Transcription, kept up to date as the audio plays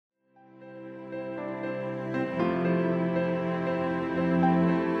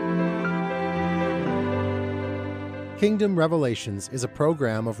Kingdom Revelations is a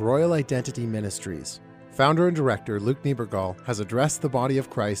program of Royal Identity Ministries. Founder and director Luke Niebergall has addressed the body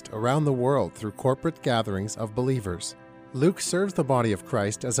of Christ around the world through corporate gatherings of believers. Luke serves the body of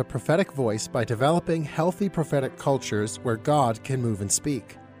Christ as a prophetic voice by developing healthy prophetic cultures where God can move and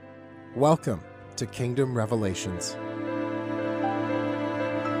speak. Welcome to Kingdom Revelations.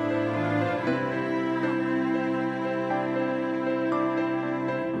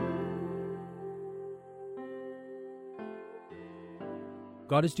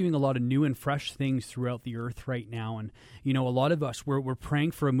 God is doing a lot of new and fresh things throughout the earth right now. And, a lot of us, we're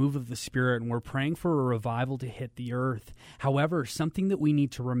praying for a move of the Spirit and we're praying for a revival to hit the earth. However, something that we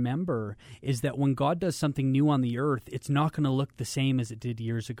need to remember is that when God does something new on the earth, it's not going to look the same as it did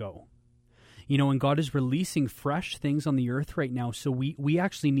years ago. And God is releasing fresh things on the earth right now. So we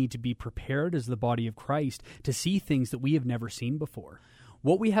actually need to be prepared as the body of Christ to see things that we have never seen before.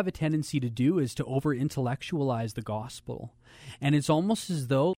 What we have a tendency to do is to over-intellectualize the gospel. And it's almost as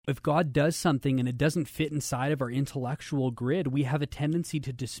though if God does something and it doesn't fit inside of our intellectual grid, we have a tendency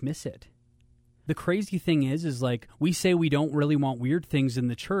to dismiss it. The crazy thing is like we say we don't really want weird things in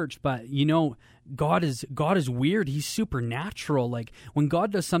the church, but God is weird. He's supernatural. Like when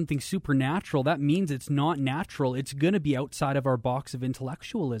God does something supernatural, that means it's not natural. It's going to be outside of our box of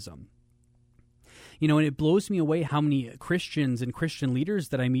intellectualism. And it blows me away how many Christians and Christian leaders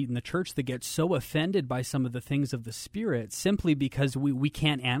that I meet in the church that get so offended by some of the things of the Spirit simply because we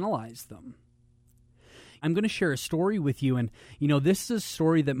can't analyze them. I'm going to share a story with you, and, this is a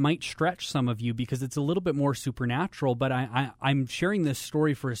story that might stretch some of you because it's a little bit more supernatural, but I'm sharing this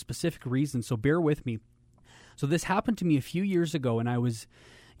story for a specific reason, so bear with me. So this happened to me a few years ago, and I was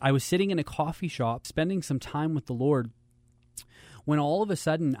sitting in a coffee shop, spending some time with the Lord, when all of a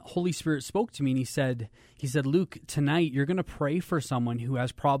sudden, Holy Spirit spoke to me and he said, Luke, tonight you're going to pray for someone who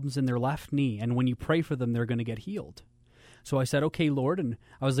has problems in their left knee, and when you pray for them, they're going to get healed. So I said, okay, Lord, and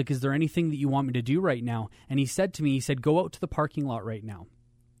I was like, is there anything that you want me to do right now? And he said to me, go out to the parking lot right now.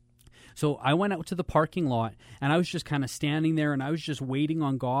 So I went out to the parking lot, and I was just kind of standing there, and I was just waiting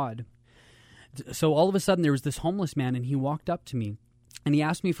on God. So all of a sudden, there was this homeless man, and he walked up to me. And he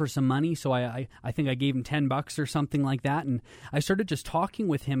asked me for some money, so I think I gave him $10 or something like that. And I started just talking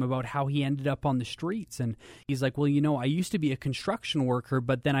with him about how he ended up on the streets. And he's like, well, I used to be a construction worker,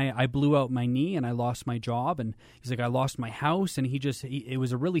 but then I blew out my knee and I lost my job. And he's like, I lost my house. And it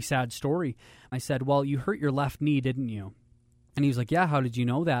was a really sad story. I said, well, you hurt your left knee, didn't you? And he was like, yeah, how did you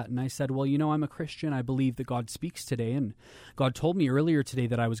know that? And I said, well, I'm a Christian. I believe that God speaks today. And God told me earlier today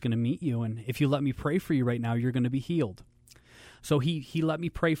that I was going to meet you. And if you let me pray for you right now, you're going to be healed. So he let me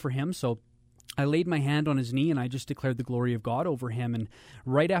pray for him. So I laid my hand on his knee and I just declared the glory of God over him. And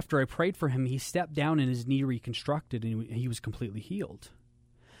right after I prayed for him, he stepped down and his knee reconstructed and he was completely healed.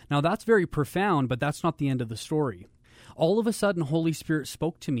 Now that's very profound, but that's not the end of the story. All of a sudden, Holy Spirit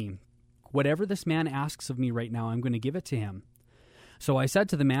spoke to me. Whatever this man asks of me right now, I'm going to give it to him. So I said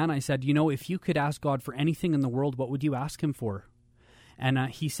to the man, if you could ask God for anything in the world, what would you ask him for? And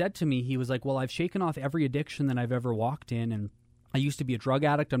he said to me, he was like, well, I've shaken off every addiction that I've ever walked in, and I used to be a drug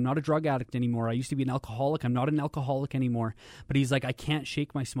addict. I'm not a drug addict anymore. I used to be an alcoholic. I'm not an alcoholic anymore. But he's like, I can't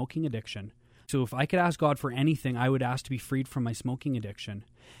shake my smoking addiction. So if I could ask God for anything, I would ask to be freed from my smoking addiction.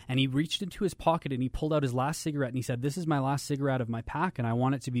 And he reached into his pocket and he pulled out his last cigarette and he said, this is my last cigarette of my pack and I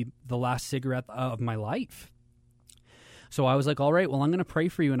want it to be the last cigarette of my life. So I was like, all right, well, I'm going to pray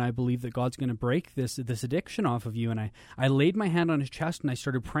for you and I believe that God's going to break this addiction off of you. And I laid my hand on his chest and I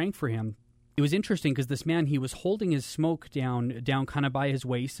started praying for him. It was interesting because this man, he was holding his smoke down kind of by his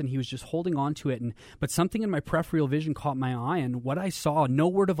waist, and he was just holding on to it. But something in my peripheral vision caught my eye, and what I saw, no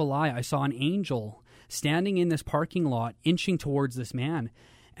word of a lie, I saw an angel standing in this parking lot, inching towards this man.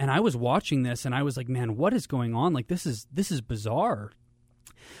 And I was watching this, and I was like, man, what is going on? Like, this is bizarre.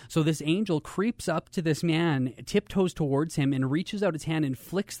 So this angel creeps up to this man, tiptoes towards him, and reaches out his hand and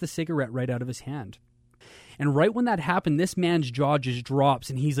flicks the cigarette right out of his hand. And right when that happened, this man's jaw just drops,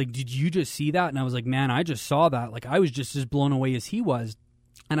 and he's like, did you just see that? And I was like, man, I just saw that. Like, I was just as blown away as he was.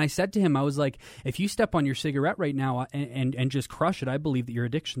 And I said to him, I was like, if you step on your cigarette right now and just crush it, I believe that your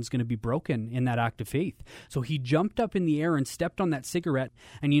addiction is going to be broken in that act of faith. So he jumped up in the air and stepped on that cigarette.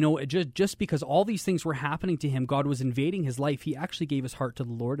 And, just because all these things were happening to him, God was invading his life, he actually gave his heart to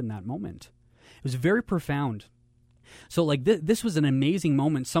the Lord in that moment. It was very profound. So this was an amazing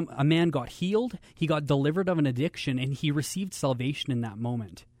moment. A man got healed, he got delivered of an addiction, and he received salvation in that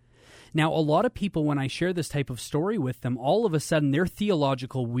moment. Now, a lot of people, when I share this type of story with them, all of a sudden their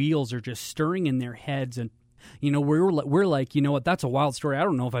theological wheels are just stirring in their heads, and You know, we're like, you know what, that's a wild story. I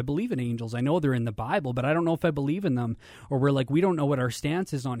don't know if I believe in angels. I know they're in the Bible, but I don't know if I believe in them. Or we're like, we don't know what our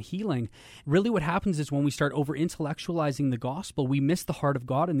stance is on healing. Really what happens is when we start over-intellectualizing the gospel, we miss the heart of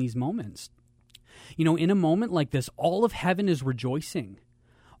God in these moments. You know, in a moment like this, all of heaven is rejoicing.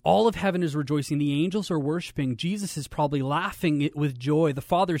 All of heaven is rejoicing. The angels are worshiping. Jesus is probably laughing with joy. The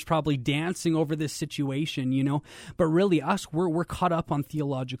Father's probably dancing over this situation, you know. But really, we're caught up on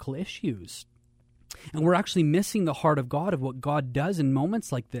theological issues. And we're actually missing the heart of God, of what God does in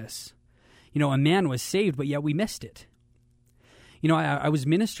moments like this. You know, a man was saved, but yet we missed it. You know, I was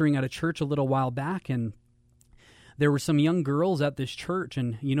ministering at a church a little while back, and there were some young girls at this church,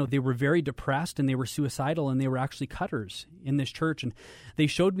 and, you know, they were very depressed, and they were suicidal, and they were actually cutters in this church. And they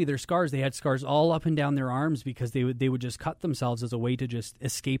showed me their scars. They had scars all up and down their arms because they would just cut themselves as a way to just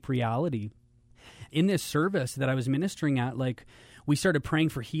escape reality. In this service that I was ministering at, like, we started praying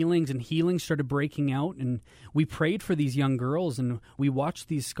for healings, and healings started breaking out, and we prayed for these young girls, and we watched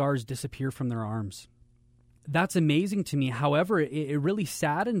these scars disappear from their arms. That's amazing to me. However, it really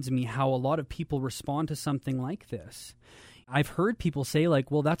saddens me how a lot of people respond to something like this. I've heard people say,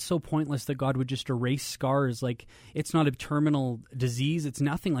 like, well, that's so pointless that God would just erase scars. Like, it's not a terminal disease. It's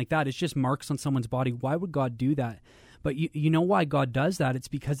nothing like that. It's just marks on someone's body. Why would God do that? But you know why God does that? It's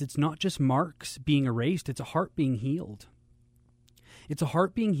because it's not just marks being erased. It's a heart being healed. It's a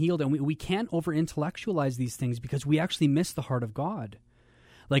heart being healed, and we can't over-intellectualize these things because we actually miss the heart of God.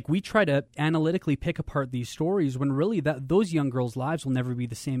 Like, we try to analytically pick apart these stories when really those young girls' lives will never be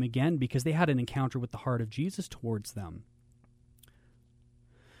the same again because they had an encounter with the heart of Jesus towards them.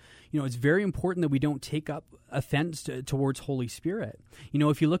 You know, it's very important that we don't take up offense towards Holy Spirit. You know,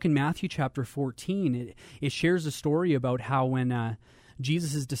 if you look in Matthew chapter 14, it shares a story about how when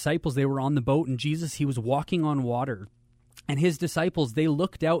Jesus' disciples, they were on the boat, and Jesus, he was walking on water. And his disciples, they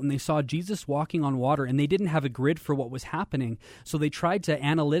looked out and they saw Jesus walking on water, and they didn't have a grid for what was happening. So they tried to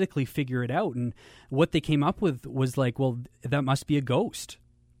analytically figure it out. And what they came up with was like, well, that must be a ghost.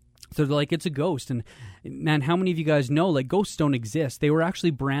 So they're like, it's a ghost. And man, how many of you guys know, like, ghosts don't exist? They were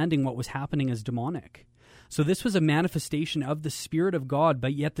actually branding what was happening as demonic. So this was a manifestation of the Spirit of God,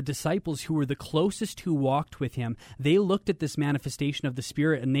 but yet the disciples who were the closest who walked with him, they looked at this manifestation of the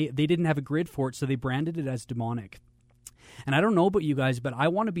Spirit, and they didn't have a grid for it, so they branded it as demonic. And I don't know about you guys, but I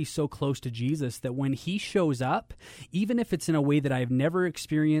want to be so close to Jesus that when he shows up, even if it's in a way that I've never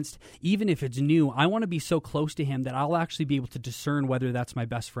experienced, even if it's new, I want to be so close to him that I'll actually be able to discern whether that's my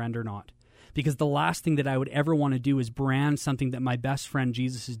best friend or not. Because the last thing that I would ever want to do is brand something that my best friend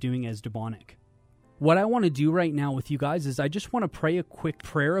Jesus is doing as demonic. What I want to do right now with you guys is I just want to pray a quick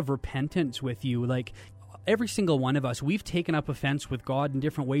prayer of repentance with you. Like, every single one of us, we've taken up offense with God in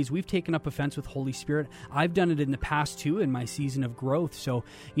different ways. We've taken up offense with Holy Spirit. I've done it in the past too in my season of growth. So,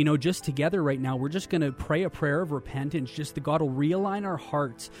 you know, just together right now, we're just going to pray a prayer of repentance, just that God will realign our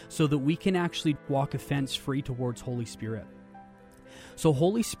hearts so that we can actually walk offense free towards Holy Spirit. So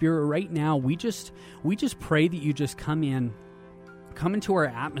Holy Spirit, right now, we just pray that you just come into our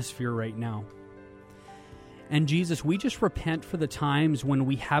atmosphere right now. And Jesus, we just repent for the times when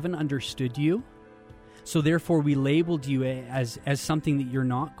we haven't understood you. So therefore, we labeled you as something that you're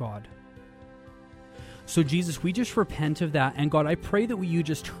not, God. So Jesus, we just repent of that. And God, I pray that you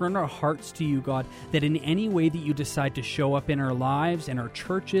just turn our hearts to you, God, that in any way that you decide to show up in our lives, in our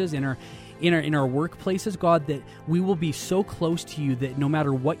churches, in our workplaces, God, that we will be so close to you that no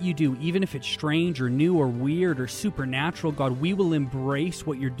matter what you do, even if it's strange or new or weird or supernatural, God, we will embrace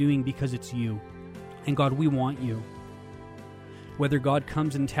what you're doing because it's you. And God, we want you. Whether God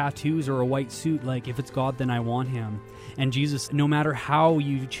comes in tattoos or a white suit, like, if it's God, then I want him. And Jesus, no matter how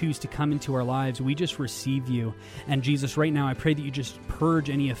you choose to come into our lives, we just receive you. And Jesus, right now, I pray that you just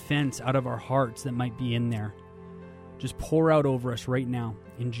purge any offense out of our hearts that might be in there. Just pour out over us right now,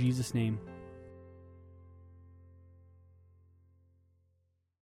 in Jesus' name.